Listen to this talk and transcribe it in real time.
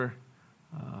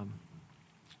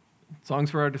songs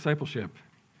for our discipleship.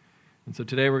 And so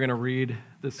today we're going to read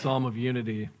this Psalm of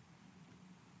Unity.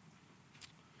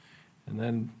 And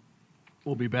then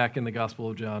we'll be back in the Gospel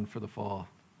of John for the fall.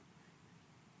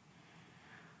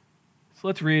 So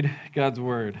let's read God's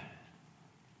word.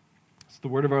 It's the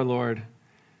word of our Lord.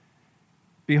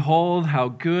 Behold, how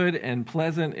good and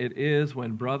pleasant it is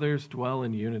when brothers dwell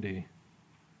in unity.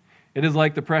 It is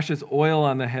like the precious oil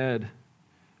on the head,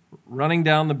 running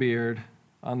down the beard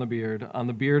on the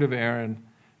beard of Aaron,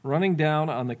 running down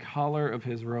on the collar of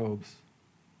his robes.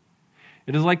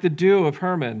 It is like the dew of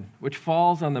Hermon, which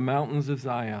falls on the mountains of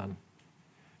Zion.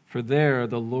 For there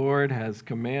the Lord has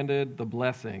commanded the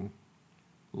blessing,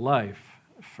 life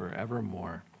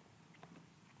forevermore.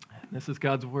 This is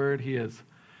God's word. He has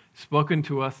spoken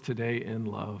to us today in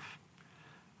love.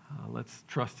 Let's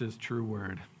trust his true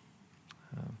word.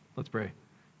 Let's pray.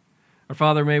 Our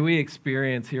Father, may we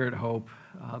experience here at Hope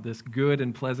this good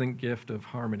and pleasant gift of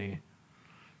harmony.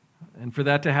 And for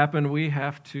that to happen, we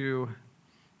have to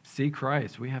see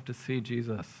Christ. We have to see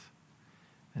Jesus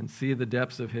and see the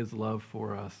depths of his love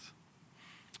for us.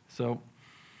 So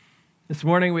this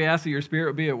morning, we ask that your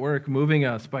Spirit be at work, moving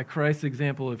us by Christ's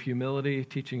example of humility,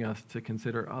 teaching us to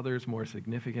consider others more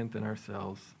significant than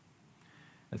ourselves,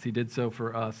 as he did so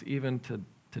for us, even to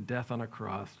death on a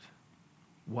cross,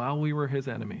 while we were his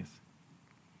enemies.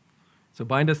 So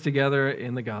bind us together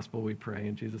in the gospel, we pray.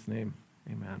 In Jesus' name,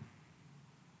 amen.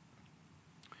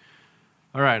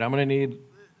 All right, I'm going to need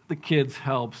the kids'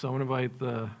 help, so I'm going to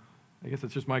invite I guess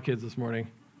it's just my kids this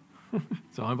morning.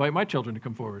 So I'll invite my children to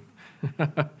come forward.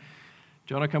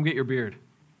 Jonah, come get your beard.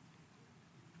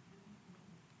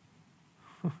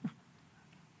 Come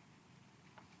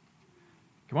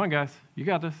on, guys. You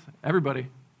got this. Everybody.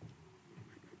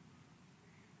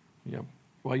 Yeah.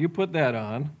 Well, you put that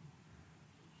on,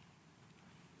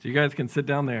 so you guys can sit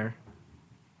down there.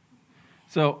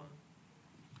 So,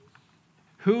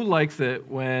 who likes it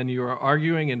when you are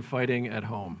arguing and fighting at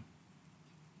home?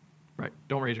 Right.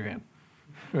 Don't raise your hand.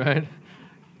 Right?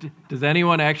 Does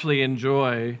anyone actually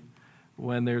enjoy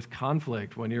when there's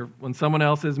conflict, when someone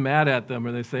else is mad at them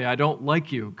or they say, I don't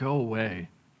like you, go away?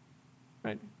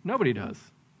 Right? Nobody does.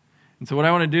 And so what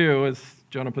I want to do, as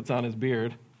Jonah puts on his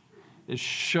beard, is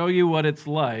show you what it's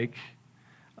like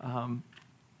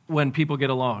when people get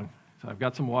along. So I've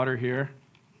got some water here.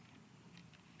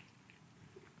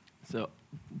 So,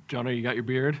 Jonah, you got your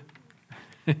beard?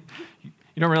 You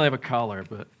don't really have a collar,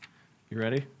 but you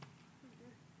ready?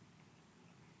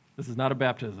 This is not a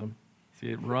baptism.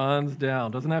 See, it runs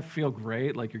down. Doesn't that feel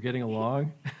great, like you're getting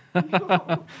along?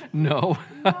 No.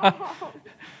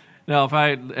 Now, if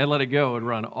I let it go, it would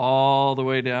run all the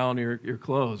way down your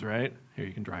clothes, right? Here,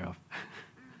 you can dry off.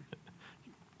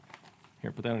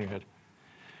 Here, put that on your head.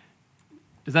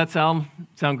 Does that sound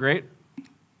great?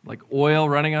 Like oil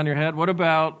running on your head? What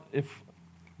about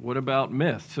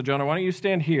mist? So, Jonah, why don't you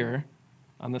stand here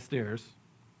on the stairs?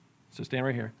 So stand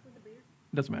right here. With the beard?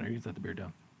 It doesn't matter. You can set the beard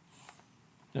down.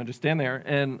 No, just stand there.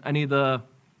 And I need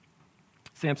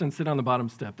Samson, sit on the bottom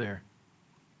step there.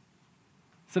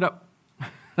 Sit up.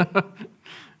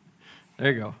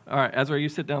 There you go. All right, Ezra, you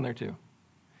sit down there too.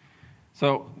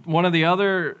 So one of the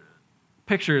other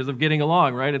pictures of getting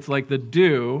along, right? It's like the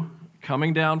dew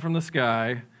coming down from the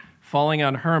sky, falling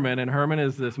on Hermon, and Hermon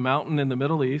is this mountain in the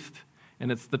Middle East,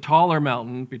 and it's the taller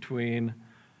mountain between,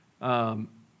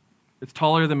 it's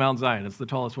taller than Mount Zion. It's the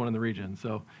tallest one in the region.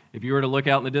 So if you were to look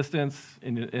out in the distance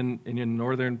in your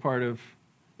northern part of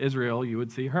Israel, you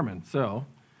would see Hermon. So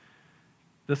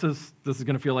this is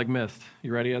going to feel like mist.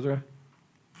 You ready, Ezra? Do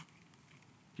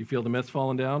you feel the mist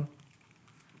falling down?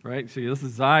 Right? See, this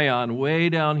is Zion way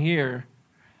down here.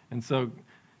 And so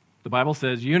the Bible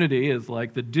says unity is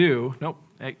like the dew. Nope.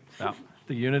 Hey, stop.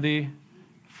 The unity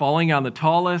falling on the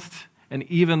tallest and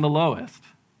even the lowest.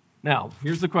 Now,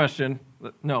 here's the question.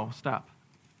 No, stop.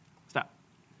 Stop.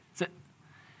 Sit.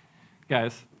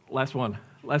 Guys, last one.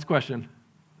 Last question.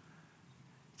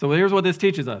 So here's what this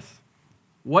teaches us.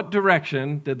 What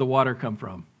direction did the water come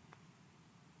from?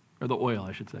 Or the oil,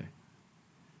 I should say.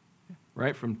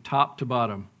 Right? From top to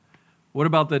bottom. What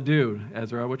about the dew,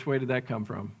 Ezra? Which way did that come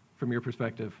from your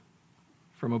perspective?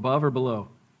 From above or below?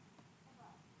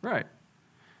 Right.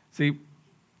 See,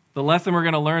 the lesson we're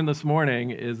going to learn this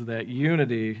morning is that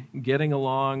unity, getting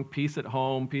along, peace at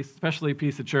home, peace, especially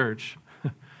peace at church,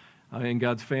 in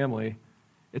God's family,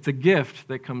 it's a gift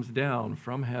that comes down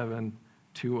from heaven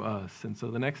to us. And so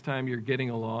the next time you're getting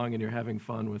along and you're having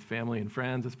fun with family and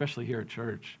friends, especially here at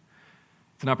church,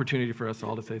 it's an opportunity for us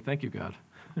all to say, thank you, God,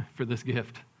 for this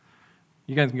gift.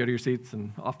 You guys can go to your seats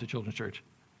and off to Children's Church.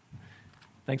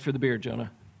 Thanks for the beard,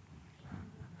 Jonah.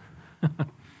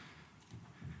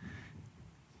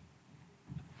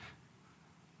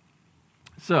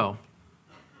 So,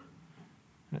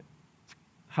 it's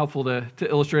helpful to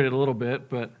illustrate it a little bit,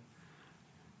 but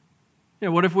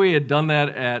what if we had done that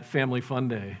at Family Fun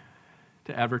Day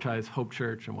to advertise Hope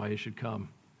Church and why you should come?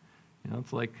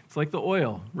 It's like the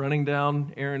oil running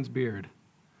down Aaron's beard.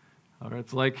 Or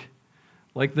it's like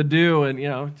the dew,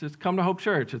 and just come to Hope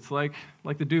Church. It's like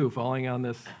the dew falling on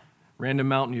this random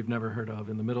mountain you've never heard of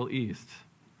in the Middle East.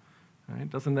 Right?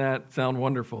 Doesn't that sound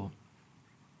wonderful?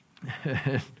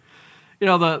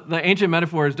 The ancient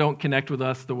metaphors don't connect with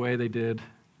us the way they did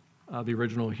the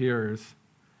original hearers.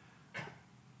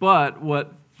 But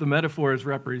what the metaphors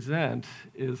represent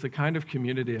is the kind of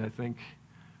community I think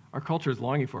our culture is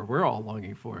longing for, we're all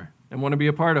longing for, and want to be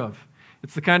a part of.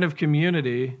 It's the kind of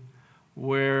community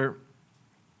where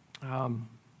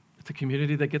it's a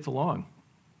community that gets along.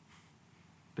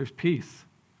 There's peace.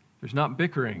 There's not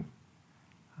bickering.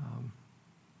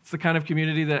 It's the kind of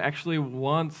community that actually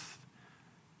wants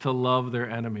to love their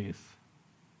enemies,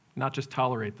 not just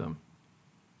tolerate them.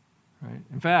 Right?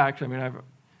 In fact,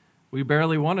 we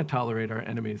barely want to tolerate our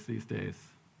enemies these days.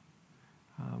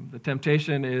 The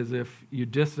temptation is if you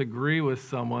disagree with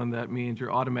someone, that means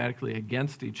you're automatically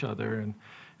against each other,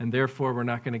 and therefore we're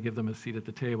not going to give them a seat at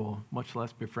the table, much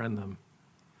less befriend them,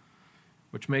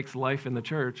 which makes life in the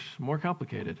church more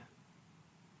complicated.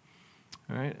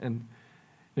 All right? And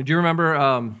do you remember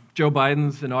Joe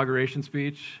Biden's inauguration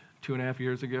speech 2.5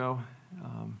 years ago?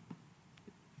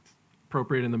 It's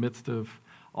appropriate in the midst of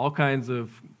all kinds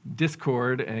of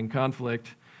discord and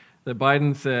conflict that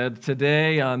Biden said,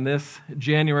 "Today, on this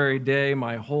January day,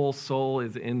 my whole soul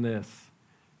is in this,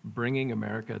 bringing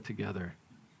America together,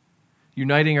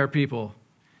 uniting our people.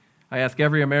 I ask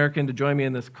every American to join me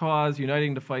in this cause,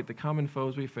 uniting to fight the common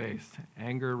foes we face: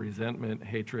 anger, resentment,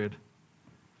 hatred,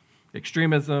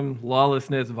 extremism,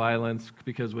 lawlessness, violence,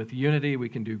 because with unity we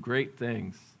can do great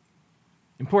things,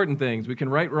 important things. We can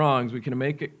right wrongs. We can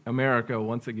make America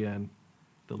once again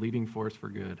the leading force for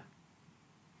good."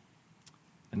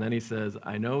 And then he says,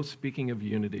 "I know speaking of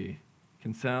unity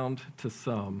can sound to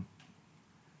some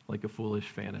like a foolish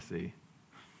fantasy."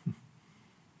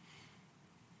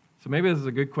 So maybe this is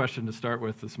a good question to start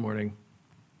with this morning.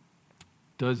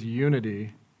 Does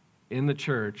unity in the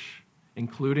church,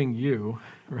 including you,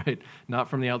 right, not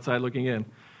from the outside looking in,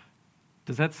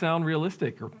 does that sound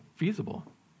realistic or feasible?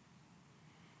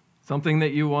 Something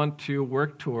that you want to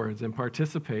work towards and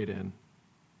participate in?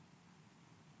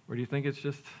 Or do you think it's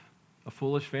just a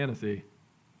foolish fantasy,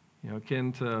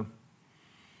 akin to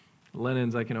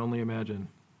Lenin's I Can Only Imagine?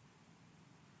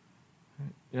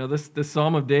 This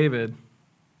Psalm of David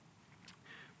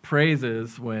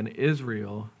praises when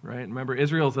Israel, right? Remember,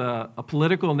 Israel's a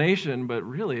political nation, but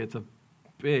really it's a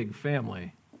big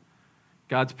family.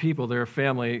 God's people, they're a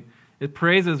family. It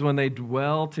praises when they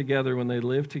dwell together, when they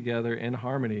live together in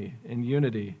harmony, in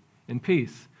unity, in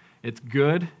peace. It's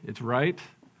good, it's right,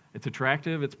 it's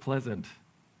attractive, it's pleasant.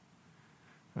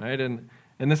 Right? And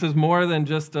this is more than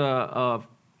just a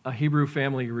Hebrew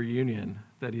family reunion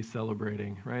that he's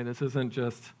celebrating, right? This isn't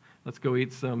just, let's go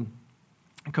eat some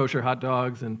kosher hot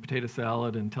dogs and potato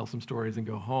salad and tell some stories and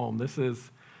go home. This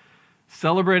is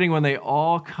celebrating when they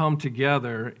all come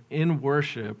together in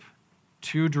worship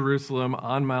to Jerusalem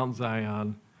on Mount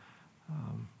Zion,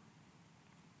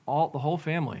 the whole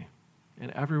family,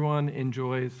 and everyone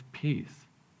enjoys peace.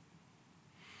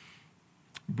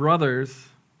 Brothers,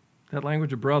 that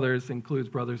language of brothers includes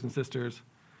brothers and sisters,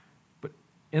 but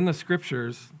in the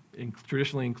scriptures, it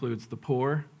traditionally includes the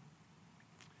poor.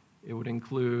 It would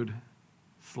include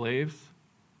slaves,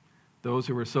 those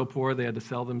who were so poor they had to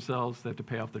sell themselves, they had to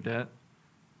pay off their debt.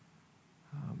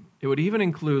 It would even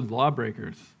include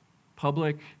lawbreakers,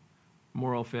 public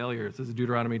moral failures. This is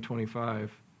Deuteronomy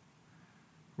 25,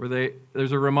 where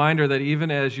there's a reminder that even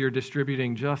as you're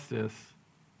distributing justice,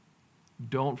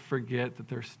 don't forget that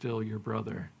they're still your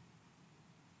brother.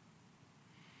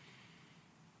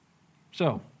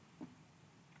 So,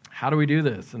 how do we do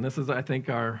this? And this is, I think,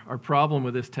 our problem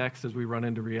with this text as we run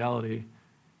into reality,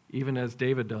 even as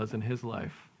David does in his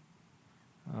life.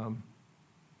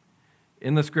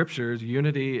 In the scriptures,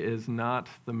 unity is not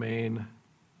the main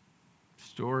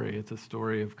story. It's a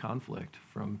story of conflict.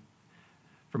 From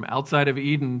outside of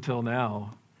Eden till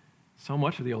now, so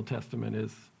much of the Old Testament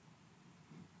is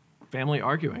family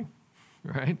arguing,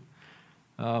 right?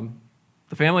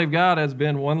 The family of God has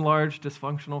been one large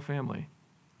dysfunctional family.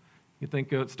 You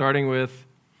think starting with,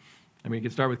 you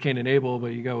could start with Cain and Abel, but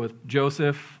you go with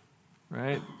Joseph,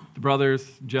 right? The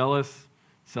brothers jealous,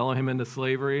 selling him into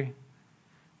slavery.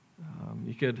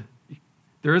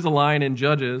 There is a line in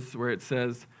Judges where it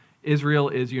says, Israel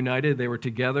is united. They were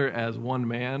together as one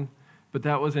man, but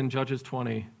that was in Judges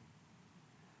 20.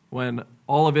 when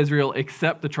all of Israel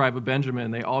except the tribe of Benjamin,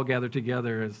 they all gathered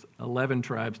together as 11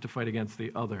 tribes to fight against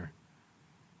the other,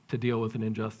 to deal with an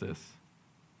injustice.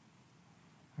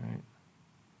 Right?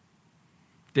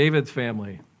 David's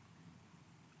family,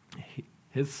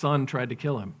 his son tried to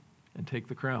kill him and take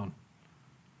the crown.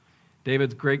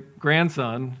 David's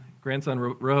great-grandson,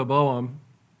 Rehoboam,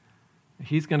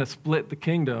 he's going to split the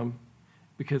kingdom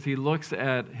because he looks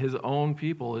at his own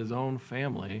people, his own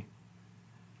family.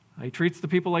 He treats the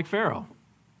people like Pharaoh,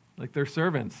 like they're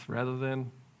servants rather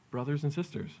than brothers and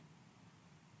sisters.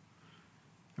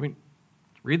 I mean,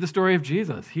 read the story of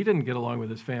Jesus. He didn't get along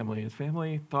with his family. His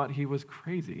family thought he was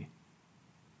crazy.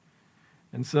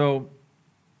 And so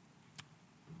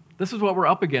this is what we're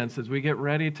up against as we get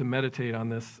ready to meditate on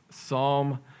this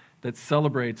psalm that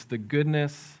celebrates the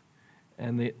goodness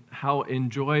and how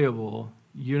enjoyable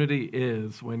unity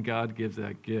is when God gives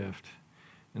that gift.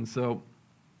 And so,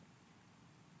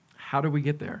 how do we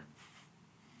get there?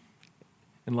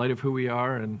 In light of who we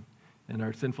are and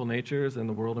our sinful natures and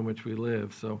the world in which we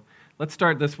live. So let's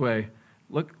start this way.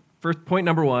 Look, first, point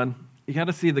number one, you got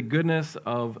to see the goodness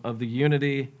of the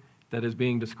unity that is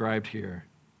being described here.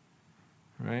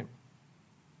 Right?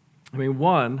 I mean,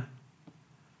 one,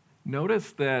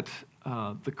 notice that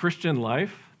the Christian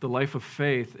life, the life of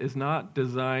faith, is not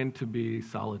designed to be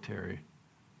solitary.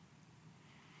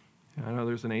 I know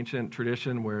there's an ancient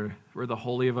tradition where the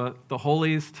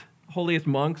holiest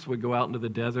monks would go out into the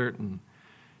desert and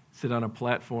sit on a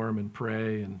platform and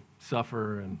pray and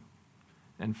suffer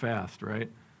and fast, right?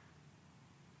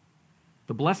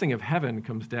 The blessing of heaven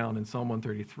comes down in Psalm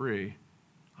 133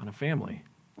 on a family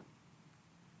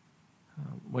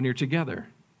when you're together.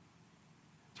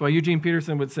 That's why Eugene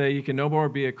Peterson would say you can no more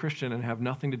be a Christian and have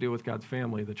nothing to do with God's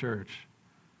family, the church,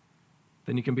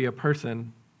 than you can be a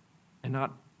person and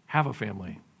not have a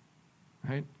family,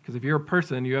 right? Because if you're a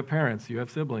person, you have parents, you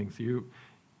have siblings.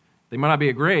 They might not be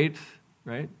a great,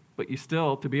 right? But you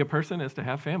still, to be a person is to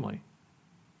have family.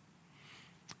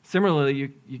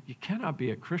 Similarly, you cannot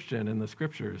be a Christian in the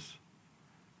Scriptures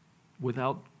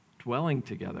without dwelling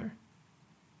together.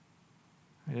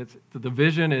 The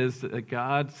vision is that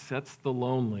God sets the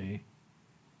lonely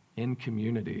in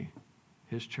community,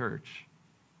 his church.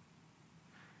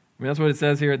 I mean, that's what it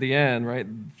says here at the end, right?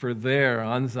 For there,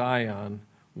 on Zion,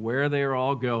 where they are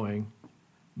all going,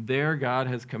 there God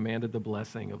has commanded the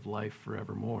blessing of life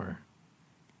forevermore.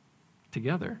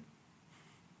 Together.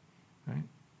 Right?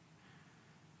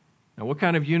 Now, what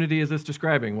kind of unity is this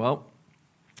describing? Well,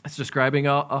 it's describing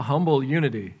a humble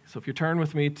unity. So if you turn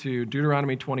with me to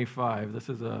Deuteronomy 25, this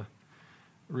is a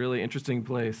really interesting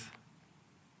place.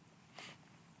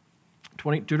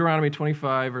 Deuteronomy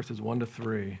 25, verses 1 to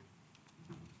 3.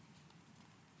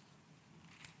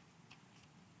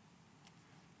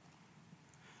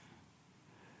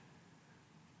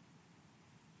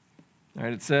 All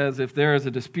right, it says, if there is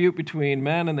a dispute between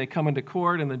men and they come into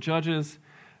court and the judges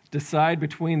decide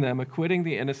between them, acquitting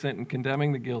the innocent and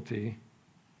condemning the guilty,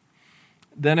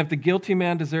 then if the guilty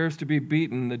man deserves to be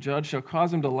beaten, the judge shall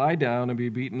cause him to lie down and be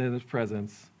beaten in his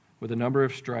presence with a number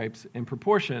of stripes in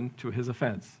proportion to his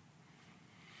offense.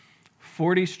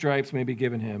 40 stripes may be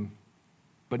given him,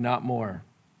 but not more,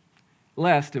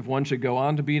 lest if one should go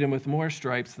on to beat him with more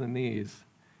stripes than these,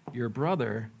 your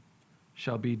brother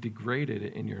shall be degraded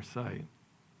in your sight.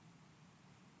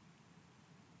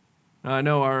 Now, I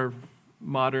know our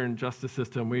modern justice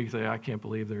system, we say, I can't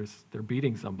believe they're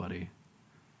beating somebody,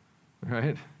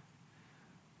 right?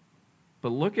 But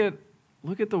look at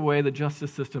the way the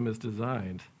justice system is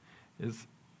designed. Is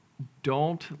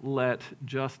don't let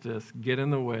justice get in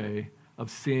the way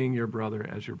of seeing your brother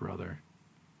as your brother.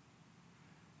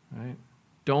 Right?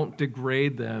 Don't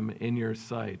degrade them in your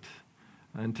sight.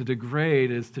 And to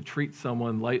degrade is to treat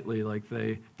someone lightly, like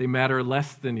they matter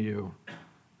less than you.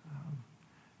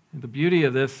 And the beauty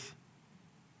of this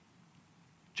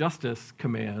justice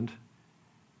command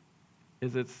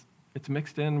is it's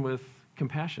mixed in with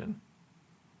compassion.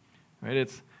 Right?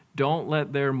 It's don't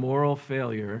let their moral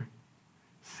failure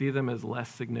see them as less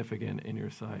significant in your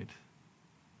sight.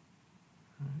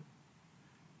 Right?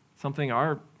 Something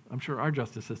I'm sure our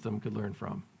justice system could learn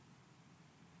from.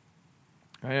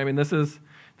 Right? I mean, this is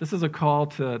a call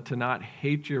to not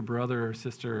hate your brother or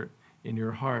sister in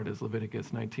your heart, as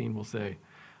Leviticus 19 will say.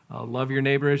 Love your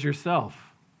neighbor as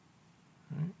yourself.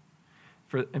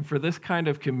 Right? For this kind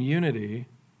of community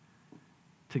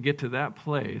to get to that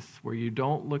place where you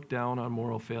don't look down on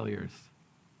moral failures,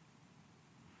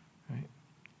 right?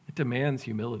 It demands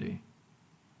humility.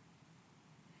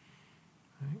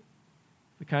 Right?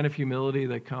 The kind of humility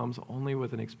that comes only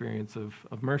with an experience of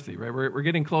mercy, right? We're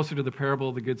getting closer to the parable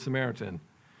of the Good Samaritan,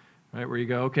 right? Where you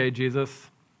go, okay, Jesus,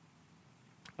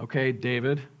 Okay,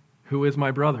 David, who is my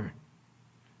brother?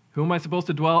 Who am I supposed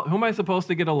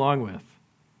to get along with?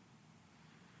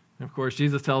 And of course,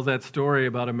 Jesus tells that story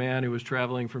about a man who was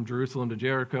traveling from Jerusalem to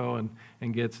Jericho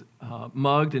and gets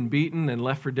mugged and beaten and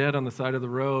left for dead on the side of the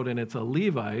road. And it's a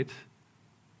Levite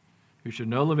who should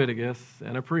know Leviticus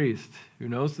and a priest who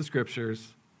knows the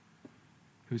scriptures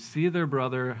who see their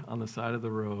brother on the side of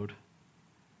the road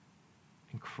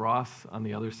and cross on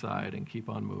the other side and keep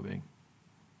on moving.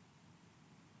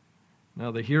 Now,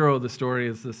 the hero of the story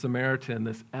is the Samaritan,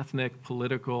 this ethnic,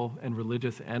 political, and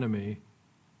religious enemy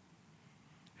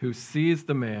who sees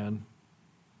the man,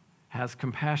 has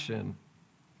compassion,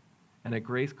 and at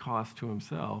great cost to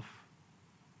himself,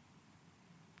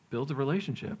 builds a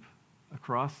relationship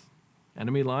across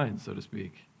enemy lines, so to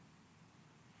speak.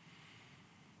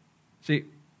 See,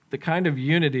 the kind of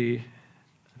unity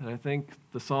that I think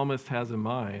the psalmist has in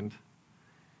mind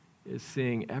is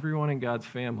seeing everyone in God's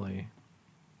family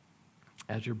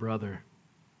as your brother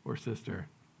or sister,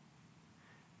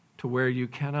 to where you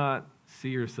cannot see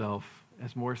yourself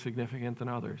as more significant than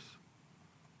others.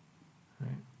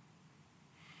 Right?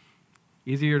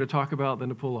 Easier to talk about than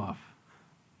to pull off.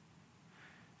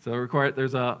 So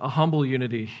there's a humble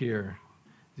unity here.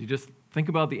 You just think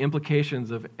about the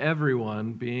implications of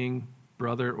everyone being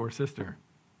brother or sister.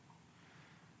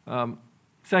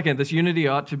 Second, this unity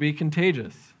ought to be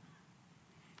contagious.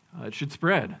 It should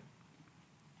spread.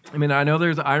 I mean, I know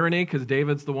there's irony because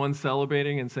David's the one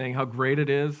celebrating and saying how great it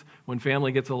is when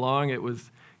family gets along. It was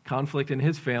conflict in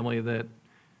his family that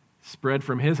spread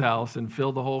from his house and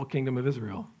filled the whole kingdom of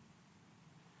Israel.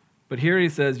 But here he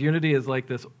says unity is like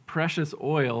this precious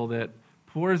oil that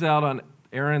pours out on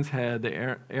Aaron's head,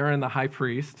 Aaron the high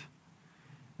priest,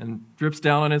 and drips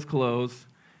down on his clothes.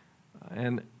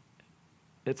 And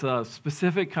it's a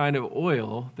specific kind of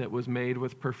oil that was made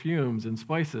with perfumes and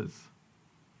spices.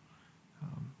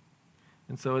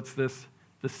 And so it's this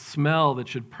smell that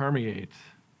should permeate.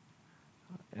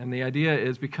 And the idea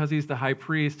is because he's the high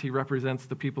priest, he represents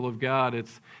the people of God.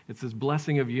 It's this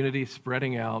blessing of unity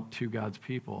spreading out to God's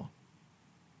people.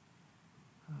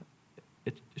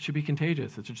 It should be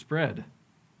contagious. It should spread.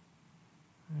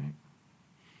 Right?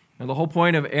 And the whole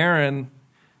point of Aaron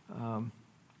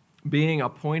being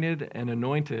appointed and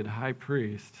anointed high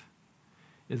priest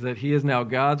is that he is now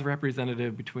God's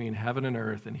representative between heaven and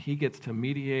earth, and he gets to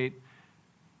mediate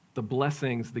the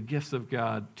blessings, the gifts of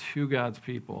God to God's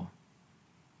people.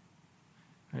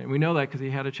 Right? And we know that because he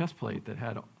had a chest plate that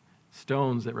had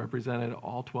stones that represented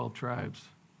all 12 tribes.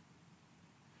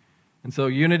 And so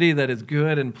unity that is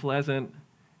good and pleasant,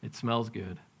 it smells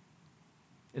good.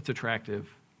 It's attractive.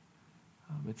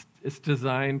 It's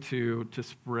designed to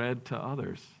spread to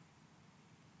others.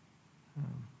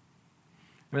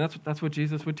 I mean, that's what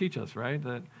Jesus would teach us, right?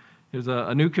 That there's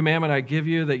a new commandment I give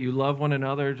you, that you love one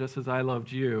another just as I loved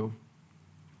you.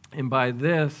 And by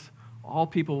this, all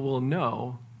people will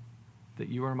know that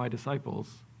you are my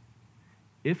disciples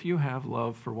if you have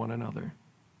love for one another.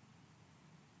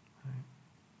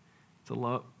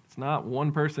 Right? It's not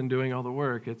one person doing all the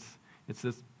work. It's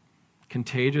this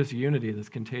contagious unity, this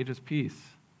contagious peace.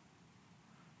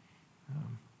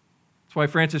 That's why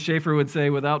Francis Schaeffer would say,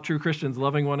 without true Christians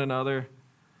loving one another,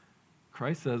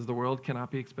 Christ says the world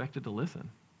cannot be expected to listen.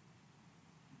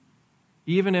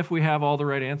 Even if we have all the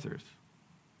right answers.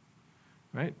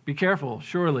 Right? Be careful,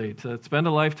 surely, to spend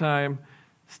a lifetime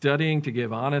studying to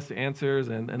give honest answers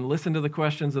and listen to the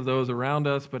questions of those around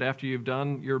us, but after you've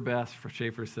done your best,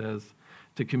 Schaeffer says,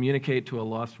 to communicate to a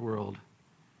lost world,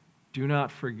 do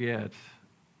not forget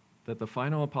that the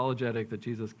final apologetic that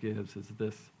Jesus gives is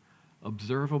this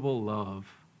observable love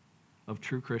of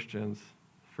true Christians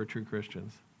for true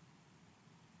Christians.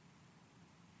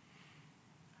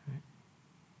 Right?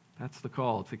 That's the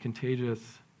call. It's a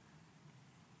contagious,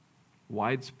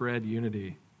 widespread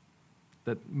unity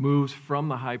that moves from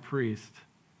the high priest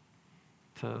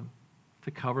to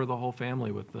cover the whole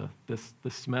family with this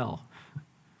smell.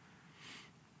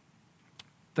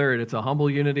 Third, it's a humble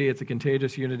unity. It's a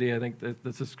contagious unity. I think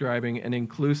that's describing an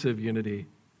inclusive unity.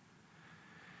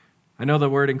 I know the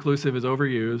word inclusive is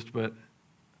overused, but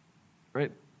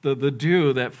right, the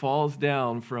dew that falls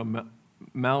down from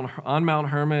Mount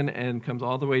Hermon and comes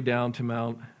all the way down to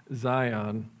Mount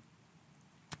Zion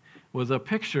was a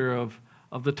picture of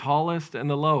the tallest and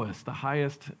the lowest, the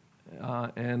highest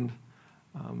and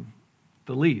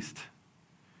the least.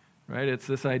 Right? It's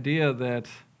this idea that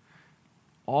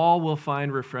all will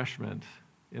find refreshment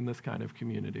in this kind of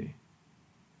community.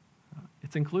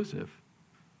 It's inclusive.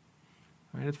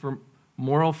 Right? It's for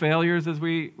moral failures, as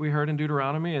we heard in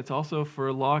Deuteronomy. It's also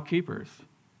for law keepers.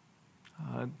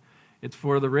 It's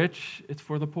for the rich. It's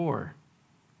for the poor.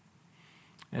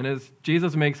 And as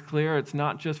Jesus makes clear, it's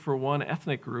not just for one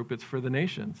ethnic group, it's for the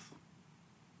nations.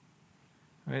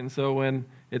 Right? And so when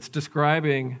it's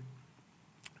describing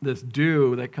this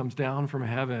dew that comes down from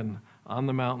heaven on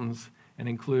the mountains and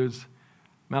includes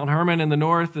Mount Hermon in the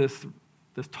north, this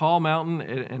tall mountain,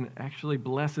 and actually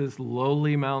blesses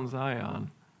lowly Mount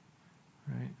Zion,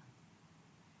 right?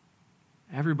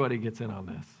 Everybody gets in on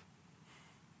this.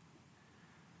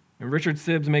 And Richard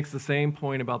Sibbes makes the same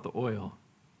point about the oil.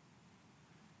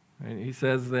 Right? He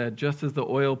says that just as the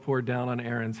oil poured down on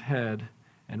Aaron's head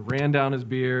and ran down his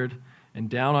beard and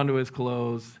down onto his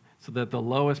clothes so that the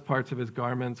lowest parts of his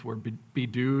garments were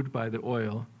bedewed by the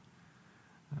oil,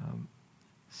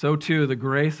 so too the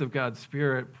grace of God's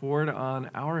Spirit poured on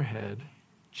our head,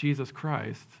 Jesus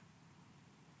Christ,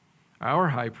 our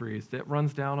high priest, it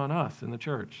runs down on us in the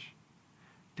church,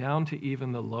 down to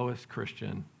even the lowest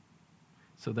Christian,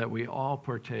 so that we all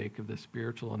partake of the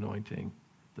spiritual anointing,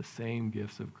 the same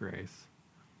gifts of grace.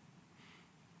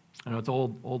 I know it's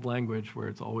old language where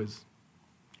it's always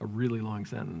a really long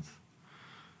sentence.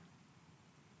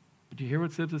 But do you hear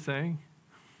what Sibbes is saying?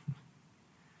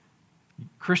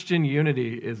 Christian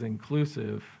unity is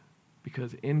inclusive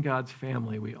because in God's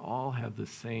family we all have the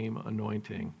same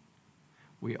anointing.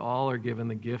 We all are given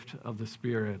the gift of the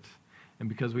Spirit. And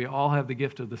because we all have the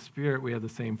gift of the Spirit, we have the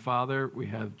same Father, we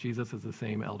have Jesus as the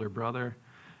same elder brother,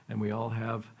 and we all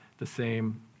have the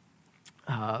same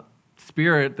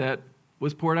Spirit that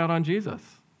was poured out on Jesus.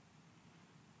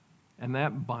 And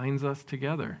that binds us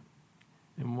together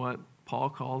in what Paul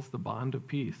calls the bond of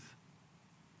peace.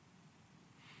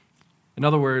 In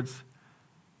other words,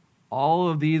 all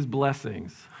of these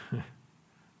blessings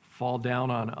fall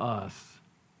down on us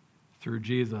through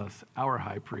Jesus, our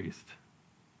high priest.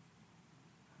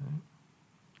 Right?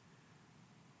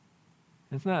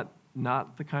 Isn't that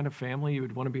not the kind of family you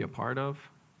would want to be a part of?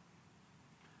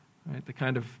 Right? The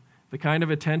kind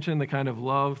of attention, the kind of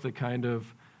love, the kind of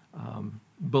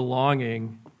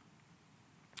belonging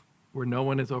where no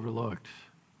one is overlooked,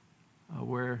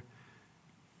 where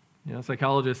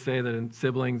psychologists say that in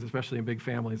siblings, especially in big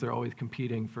families, they're always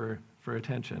competing for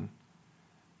attention,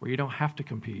 where you don't have to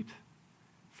compete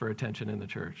for attention in the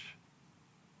church.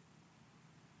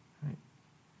 Right?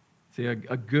 See, a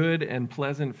good and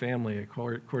pleasant family,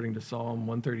 according to Psalm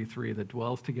 133, that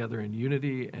dwells together in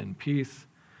unity and peace.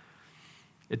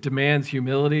 It demands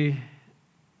humility.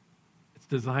 It's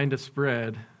designed to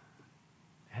spread,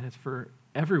 and it's for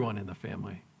everyone in the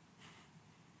family.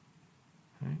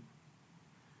 Right?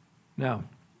 Now,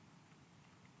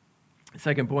 the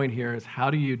second point here is, how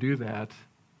do you do that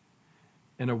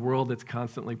in a world that's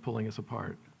constantly pulling us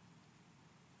apart?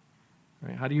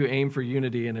 Right? How do you aim for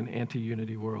unity in an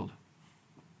anti-unity world?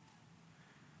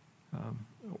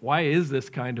 Why is this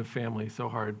kind of family so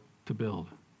hard to build?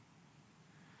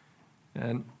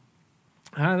 And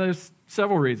there's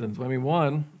several reasons. I mean,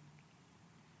 one,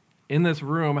 in this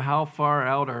room, how far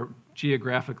out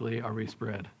geographically are we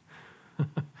spread?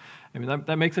 I mean,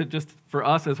 that makes it, just for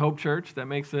us as Hope Church, that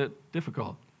makes it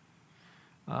difficult.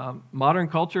 Modern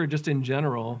culture, just in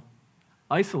general,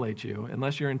 isolates you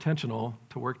unless you're intentional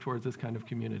to work towards this kind of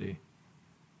community.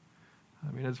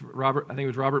 I mean, as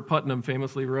Robert Putnam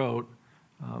famously wrote,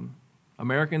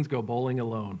 Americans go bowling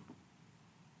alone.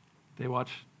 They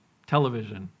watch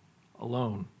television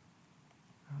alone.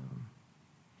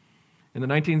 In the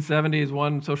 1970s,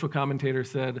 one social commentator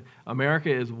said,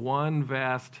 America is one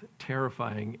vast,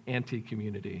 terrifying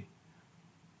anti-community.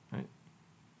 Right?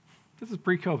 This is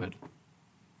pre-COVID,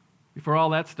 before all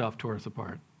that stuff tore us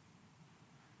apart.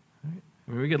 Right?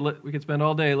 I mean, we could spend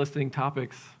all day listing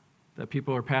topics that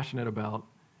people are passionate about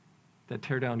that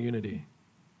tear down unity.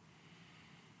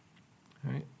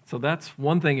 Right? So that's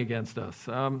one thing against us.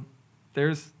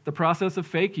 There's the process of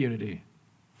fake unity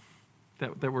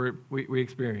that we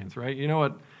experience, right? You know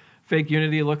what fake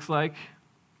unity looks like?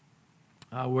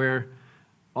 Where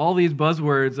all these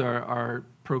buzzwords are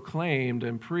proclaimed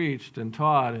and preached and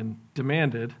taught and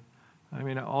demanded. I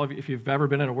mean, if you've ever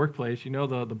been in a workplace, you know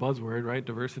the buzzword, right?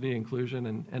 Diversity,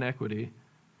 inclusion, and equity.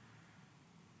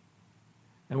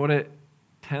 And what it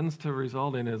tends to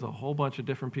result in is a whole bunch of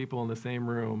different people in the same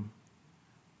room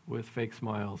with fake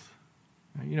smiles.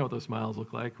 Right? You know what those smiles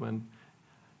look like when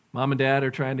Mom and Dad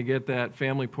are trying to get that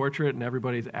family portrait and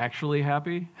everybody's actually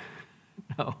happy.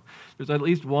 No, there's at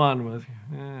least one with,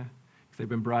 because they've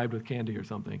been bribed with candy or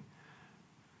something.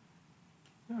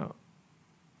 No.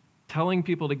 Telling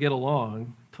people to get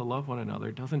along, to love one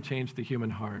another, doesn't change the human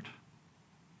heart.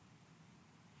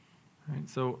 Right?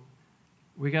 So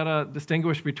we got to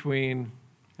distinguish between,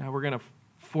 we're going to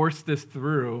force this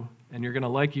through, and you're going to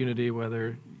like unity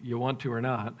whether you want to or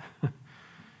not.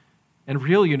 and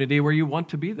real unity where you want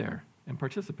to be there and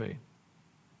participate.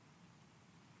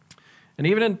 And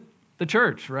even in the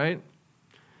church, right?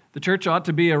 The church ought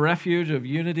to be a refuge of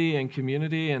unity and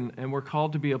community, and we're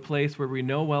called to be a place where we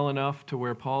know well enough to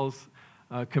where Paul's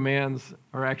commands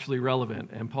are actually relevant.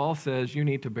 And Paul says you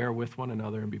need to bear with one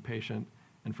another and be patient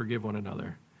and forgive one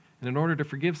another. And in order to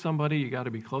forgive somebody, you got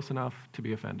to be close enough to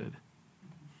be offended.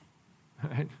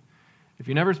 Right? If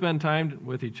you never spend time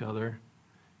with each other,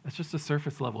 that's just a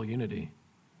surface level unity.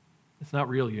 It's not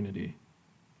real unity.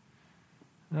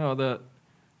 No, the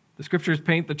scriptures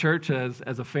paint the church as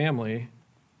a family,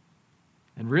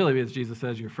 and really, as Jesus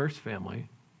says, your first family,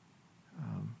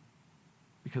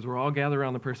 because we're all gathered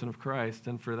around the person of Christ,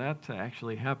 and for that to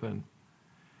actually happen,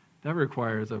 that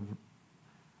requires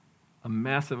a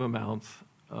massive amounts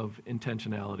of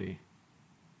intentionality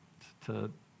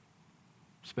to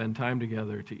spend time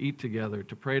together, to eat together,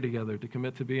 to pray together, to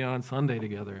commit to be on Sunday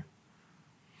together.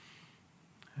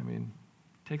 I mean,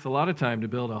 it takes a lot of time to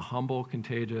build a humble,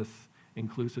 contagious,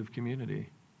 inclusive community.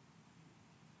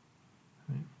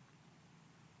 Right?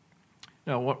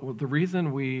 Now, the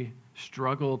reason we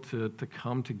struggle to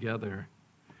come together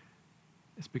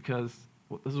is because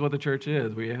this is what the church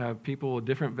is. We have people with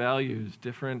different values,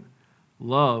 different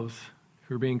loves,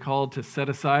 who are being called to set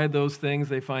aside those things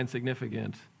they find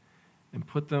significant and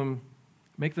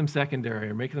make them secondary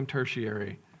or make them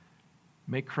tertiary.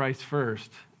 Make Christ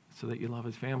first so that you love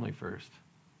his family first.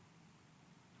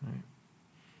 Right?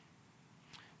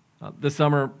 This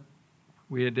summer,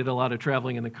 we did a lot of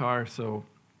traveling in the car, so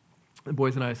the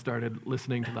boys and I started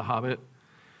listening to The Hobbit.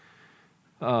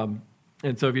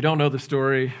 And so if you don't know the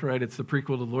story, right, it's the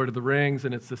prequel to Lord of the Rings,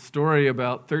 and it's the story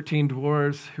about 13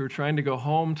 dwarves who are trying to go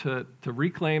home to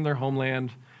reclaim their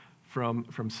homeland from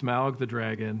Smaug the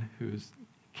dragon, who's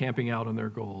camping out on their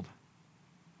gold.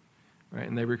 Right,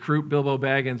 and they recruit Bilbo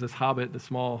Baggins, this hobbit, the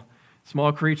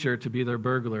small creature, to be their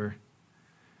burglar.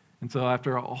 And so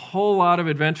after a whole lot of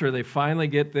adventure, they finally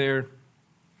get there.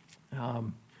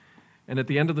 And at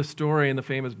the end of the story, in the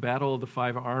famous Battle of the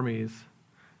Five Armies,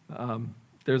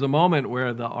 there's a moment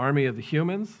where the army of the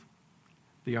humans,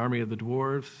 the army of the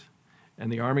dwarves,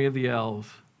 and the army of the elves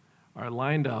are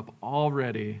lined up all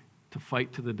ready to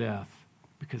fight to the death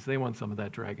because they want some of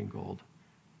that dragon gold.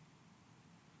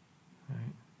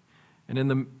 Right? And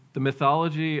in the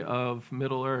mythology of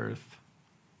Middle-earth,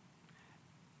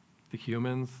 the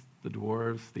humans, the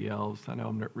dwarves, the elves, I know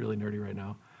I'm really nerdy right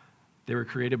now, they were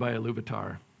created by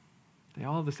Iluvatar. They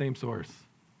all have the same source,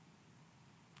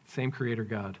 same creator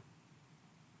God.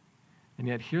 And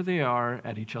yet here they are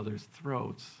at each other's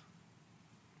throats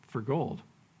for gold.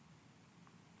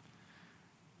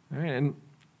 All right,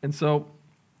 and so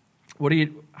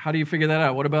how do you figure that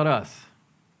out? What about us?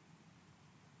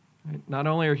 Right? Not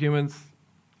only are humans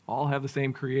all have the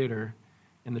same creator,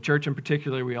 in the church in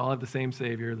particular, we all have the same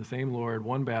Savior, the same Lord,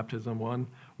 one baptism,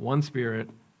 one Spirit.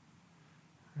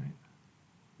 Right?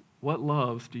 What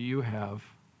loves do you have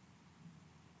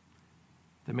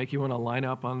that make you want to line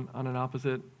up on an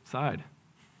opposite side?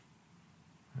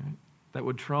 Right? That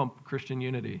would trump Christian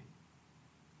unity.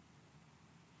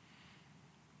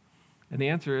 And the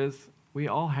answer is, we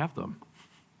all have them.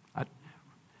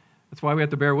 That's why we have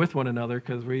to bear with one another,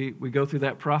 because we go through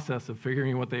that process of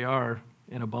figuring what they are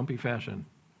in a bumpy fashion.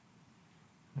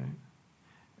 Right?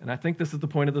 And I think this is the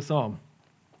point of the psalm.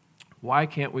 Why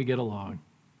can't we get along?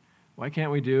 Why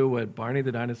can't we do what Barney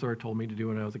the dinosaur told me to do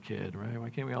when I was a kid, right? Why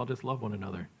can't we all just love one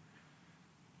another?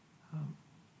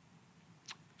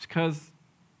 It's because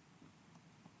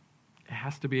it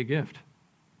has to be a gift.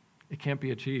 It can't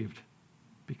be achieved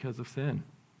because of sin.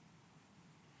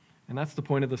 And that's the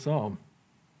point of the psalm.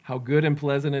 How good and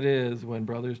pleasant it is when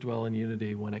brothers dwell in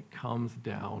unity, when it comes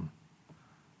down.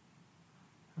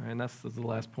 All right, and that's the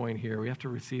last point here. We have to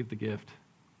receive the gift.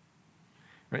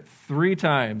 Right, 3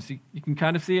 times. You can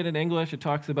kind of see it in English. It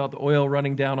talks about the oil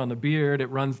running down on the beard.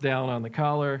 It runs down on the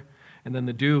collar. And then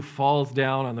the dew falls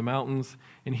down on the mountains.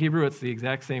 In Hebrew, it's the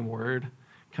exact same word,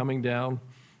 coming down.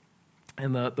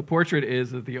 And the portrait is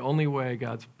that the only way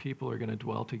God's people are going to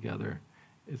dwell together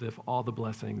is if all the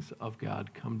blessings of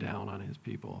God come down on his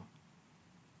people.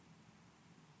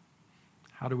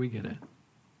 How do we get it?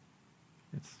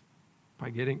 It's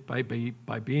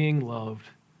by being loved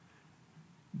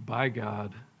by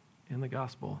God in the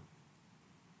gospel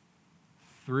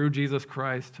through Jesus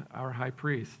Christ, our high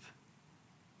priest.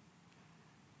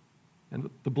 And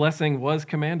the blessing was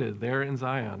commanded there in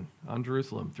Zion, on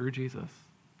Jerusalem, through Jesus,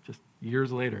 just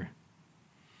years later.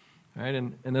 All right,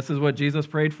 and this is what Jesus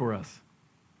prayed for us.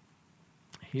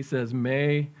 He says,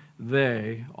 may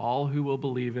they, all who will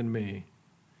believe in me,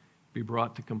 be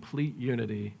brought to complete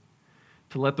unity,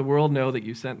 to let the world know that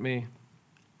you sent me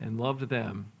and loved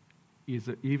them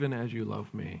even as you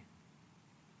love me.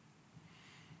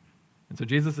 And so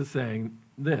Jesus is saying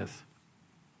this: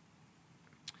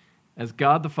 as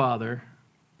God the Father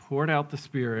poured out the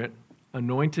Spirit,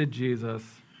 anointed Jesus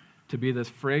to be this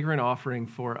fragrant offering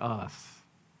for us,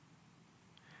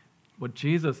 what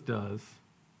Jesus does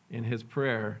in his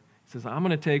prayer, he says, I'm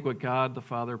going to take what God the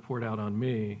Father poured out on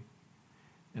me,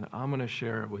 and I'm going to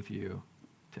share it with you,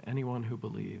 to anyone who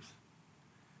believes.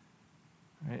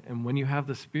 Right? And when you have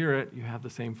the Spirit, you have the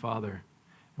same Father.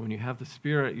 And when you have the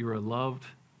Spirit, you are loved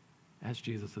as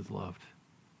Jesus is loved.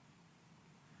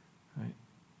 Right?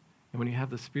 And when you have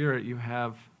the Spirit, you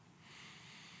have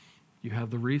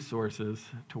the resources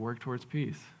to work towards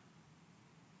peace.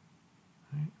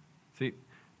 Right? See,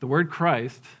 the word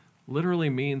Christ literally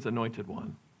means anointed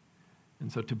one.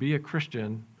 And so to be a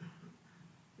Christian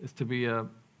is to be a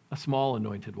small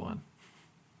anointed one,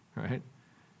 right?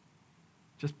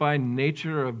 Just by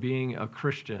nature of being a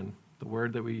Christian, the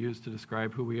word that we use to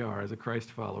describe who we are as a Christ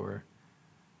follower,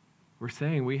 we're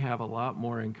saying we have a lot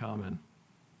more in common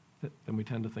than we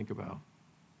tend to think about.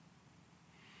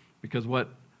 Because what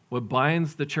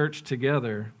binds the church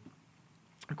together,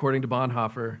 according to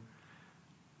Bonhoeffer,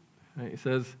 right, he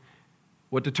says,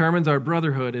 what determines our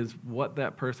brotherhood is what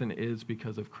that person is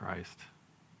because of Christ.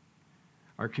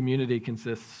 Our community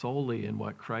consists solely in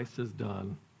what Christ has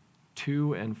done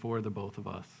to and for the both of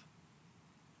us.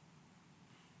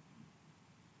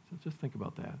 So just think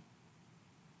about that.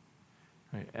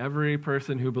 Right? Every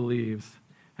person who believes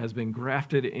has been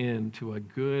grafted into a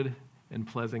good and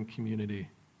pleasant community.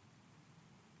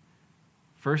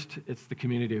 First, it's the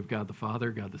community of God the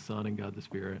Father, God the Son, and God the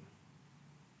Spirit.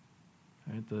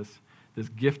 Right? This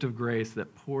gift of grace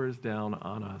that pours down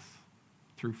on us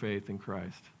through faith in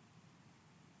Christ.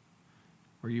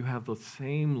 Where you have the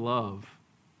same love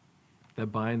that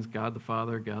binds God the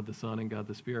Father, God the Son, and God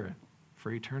the Spirit for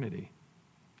eternity.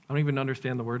 I don't even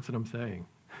understand the words that I'm saying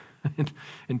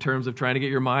in terms of trying to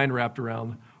get your mind wrapped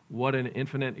around what an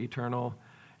infinite, eternal,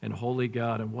 and holy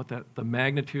God and what the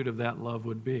magnitude of that love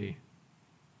would be.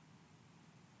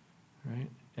 Right?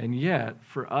 And yet,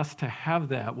 for us to have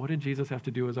that, what did Jesus have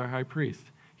to do as our high priest?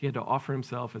 He had to offer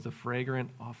himself as a fragrant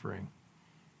offering.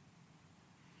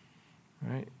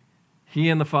 Right? He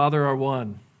and the Father are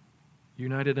one,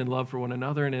 united in love for one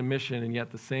another and in mission, and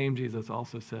yet the same Jesus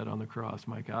also said on the cross,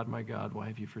 my God, why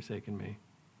have you forsaken me?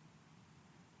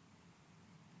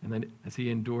 And then as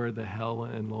he endured the hell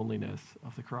and loneliness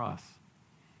of the cross,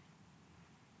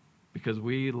 because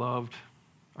we loved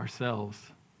ourselves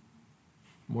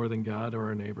more than God or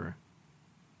our neighbor.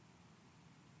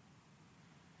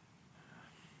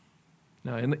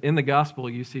 Now, in the gospel,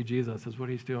 you see Jesus as what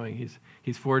he's doing.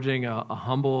 He's forging a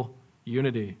humble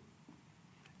unity.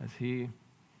 As he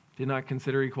did not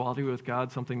consider equality with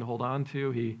God something to hold on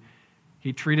to,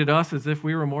 he treated us as if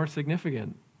we were more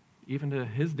significant, even to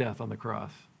his death on the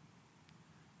cross.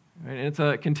 Right? And it's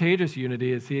a contagious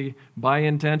unity as he, by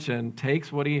intention, takes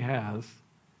what he has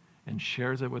and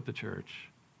shares it with the church.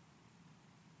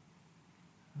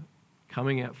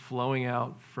 Flowing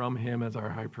out from him as our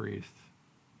high priest.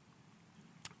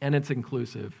 And it's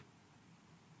inclusive.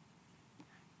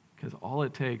 Because all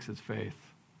it takes is faith.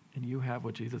 And you have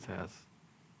what Jesus has.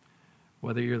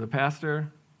 Whether you're the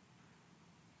pastor,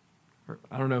 or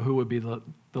I don't know who would be the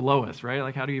lowest, right?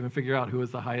 Like, how do you even figure out who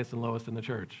is the highest and lowest in the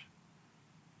church?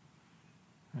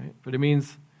 Right? But it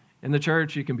means in the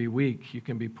church you can be weak, you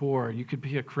can be poor, you could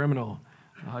be a criminal.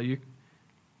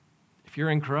 If you're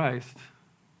in Christ,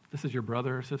 this is your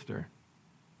brother or sister.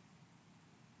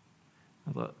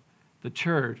 The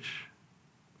church,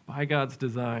 by God's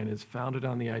design, is founded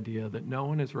on the idea that no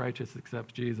one is righteous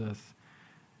except Jesus,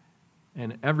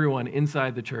 and everyone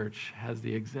inside the church has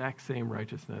the exact same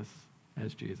righteousness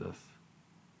as Jesus,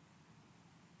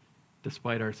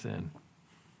 despite our sin.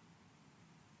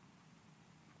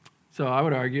 So I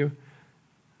would argue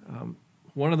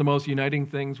one of the most uniting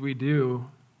things we do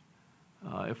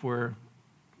if we're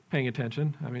paying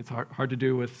attention. I mean, it's hard to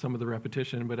do with some of the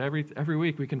repetition, but every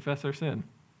week we confess our sin.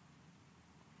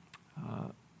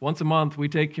 Once a month we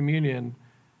take communion,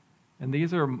 and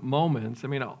these are moments. I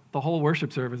mean, the whole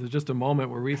worship service is just a moment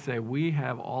where we say we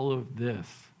have all of this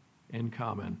in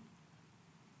common.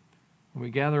 When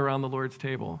we gather around the Lord's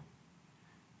table,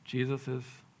 Jesus is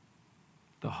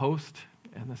the host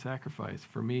and the sacrifice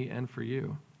for me and for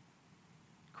you.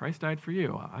 Christ died for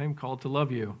you. I am called to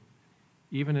love you,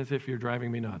 even as if you're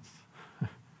driving me nuts.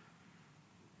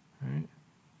 Right?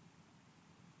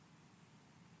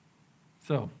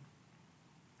 So,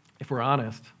 if we're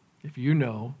honest, if you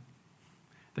know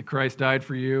that Christ died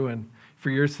for you and for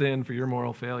your sin, for your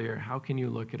moral failure, how can you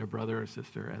look at a brother or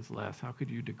sister as less? How could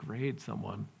you degrade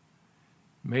someone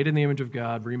made in the image of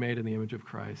God, remade in the image of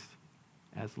Christ,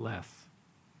 as less?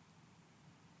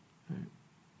 Right.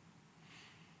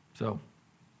 So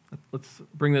let's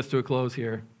bring this to a close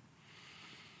here.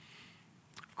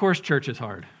 Of course, church is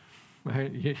hard,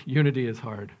 right? Unity is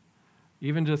hard.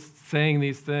 Even just saying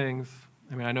these things,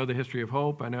 I mean, I know the history of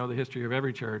Hope. I know the history of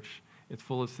every church. It's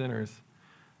full of sinners.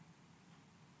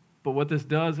 But what this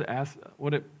does,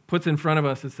 what it puts in front of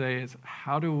us to say is,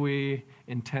 how do we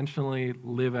intentionally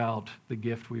live out the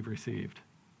gift we've received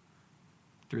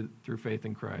through faith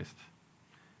in Christ?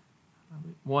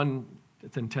 One,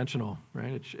 it's intentional,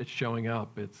 right? It's showing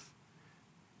up. It's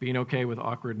being okay with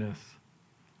awkwardness,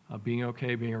 being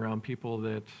okay being around people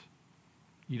that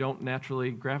you don't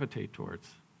naturally gravitate towards,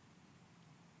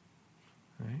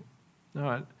 right?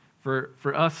 No,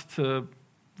 for us to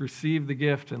receive the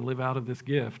gift and live out of this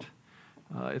gift,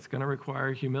 it's going to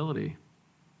require humility.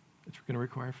 It's going to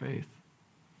require faith.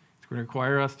 It's going to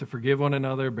require us to forgive one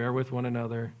another, bear with one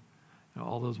another,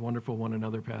 all those wonderful one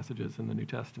another passages in the New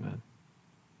Testament.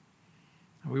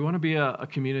 We want to be a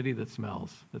community that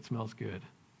smells good.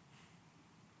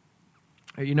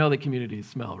 You know that communities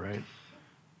smell, right?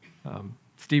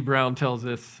 Steve Brown tells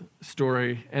this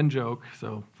story and joke,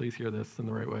 so please hear this in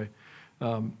the right way.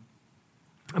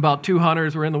 About two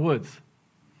hunters were in the woods,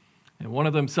 and one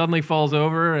of them suddenly falls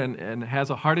over and has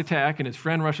a heart attack, and his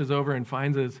friend rushes over and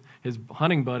finds his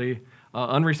hunting buddy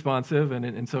unresponsive,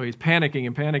 and so he's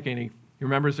panicking. He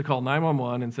remembers to call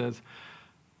 911 and says,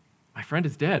 "My friend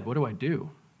is dead. What do I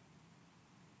do?"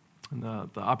 And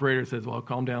the operator says, "Well,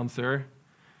 calm down, sir.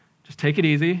 Just take it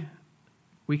easy.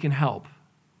 We can help.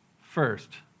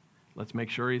 First, let's make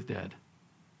sure he's dead."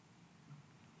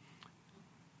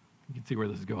 You can see where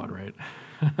this is going, right?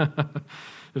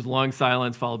 There's a long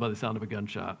silence followed by the sound of a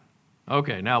gunshot.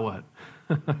 Okay, now what?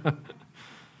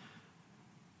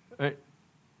 Right?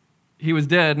 He was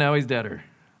dead, now he's deader.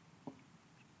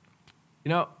 You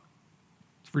know,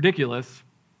 it's ridiculous,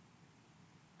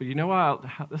 but you know what?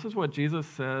 This is what Jesus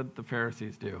said the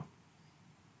Pharisees do.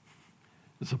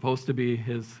 It's supposed to be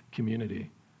his community.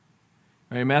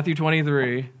 Right, in Matthew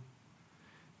 23,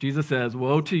 Jesus says,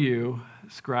 "Woe to you,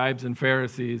 scribes and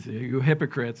Pharisees, you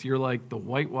hypocrites, you're like the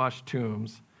whitewashed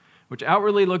tombs, which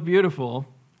outwardly look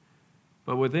beautiful,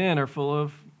 but within are full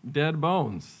of dead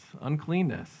bones,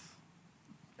 uncleanness.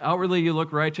 Outwardly you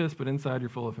look righteous, but inside you're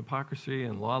full of hypocrisy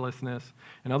and lawlessness.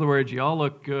 In other words, you all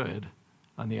look good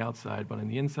on the outside, but on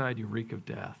the inside you reek of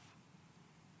death."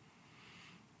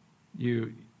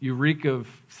 You reek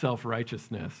of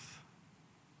self-righteousness.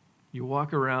 You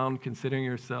walk around considering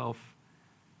yourself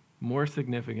more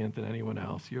significant than anyone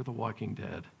else. You're the walking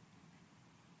dead.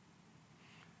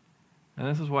 And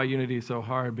this is why unity is so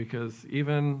hard, because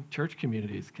even church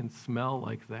communities can smell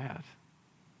like that.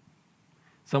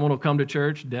 Someone will come to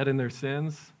church dead in their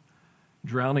sins,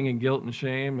 drowning in guilt and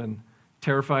shame, and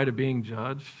terrified of being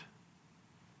judged.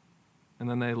 And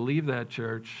then they leave that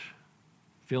church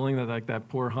feeling that like that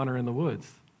poor hunter in the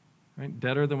woods, right?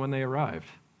 Deader than when they arrived.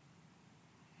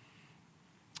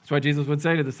 That's why Jesus would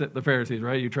say to the Pharisees,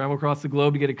 right? You travel across the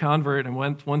globe to get a convert, and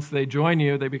once they join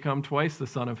you, they become twice the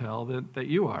son of hell that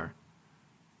you are,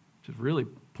 which is really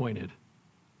pointed.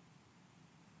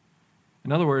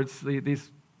 In other words,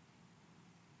 these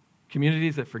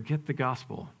communities that forget the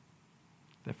gospel,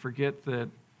 that forget that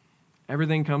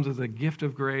everything comes as a gift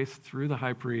of grace through the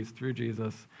high priest, through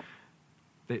Jesus,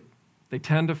 they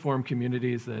tend to form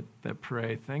communities that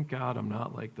pray, "Thank God I'm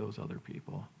not like those other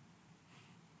people."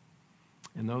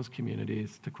 In those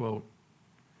communities, to quote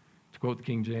the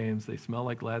King James, they smell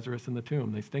like Lazarus in the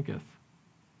tomb. They stinketh.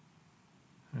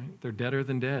 Right? They're deader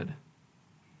than dead.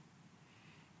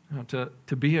 Now,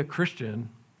 to be a Christian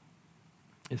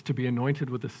is to be anointed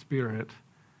with the Spirit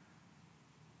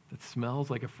that smells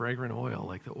like a fragrant oil,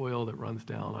 like the oil that runs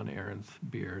down on Aaron's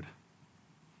beard.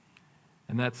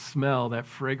 And that smell, that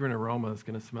fragrant aroma, is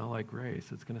going to smell like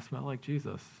grace. It's going to smell like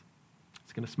Jesus.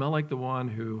 It's going to smell like the one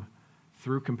who,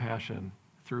 through compassion,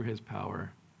 through his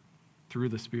power, through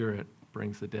the Spirit,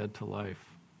 brings the dead to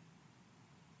life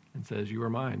and says, "You are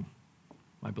mine,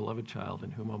 my beloved child,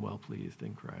 in whom I'm well pleased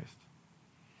in Christ."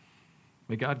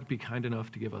 May God be kind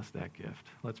enough to give us that gift.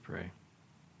 Let's pray.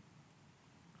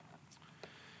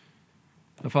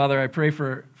 Father, I pray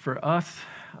for us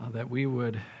that we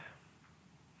would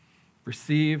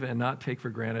receive and not take for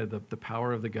granted the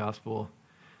power of the gospel,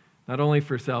 not only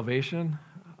for salvation,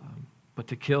 but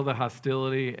to kill the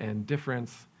hostility and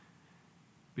difference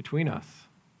between us.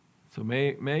 So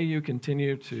may you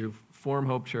continue to form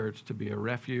Hope Church to be a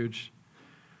refuge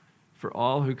for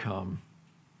all who come,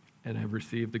 and have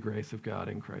received the grace of God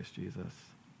in Christ Jesus.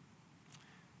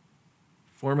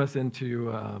 Form us into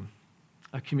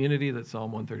a community that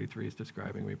Psalm 133 is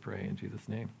describing, we pray in Jesus'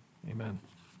 name. Amen.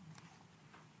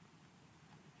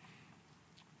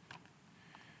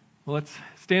 Well, let's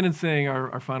stand and sing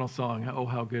our final song, Oh,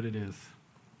 How Good It Is.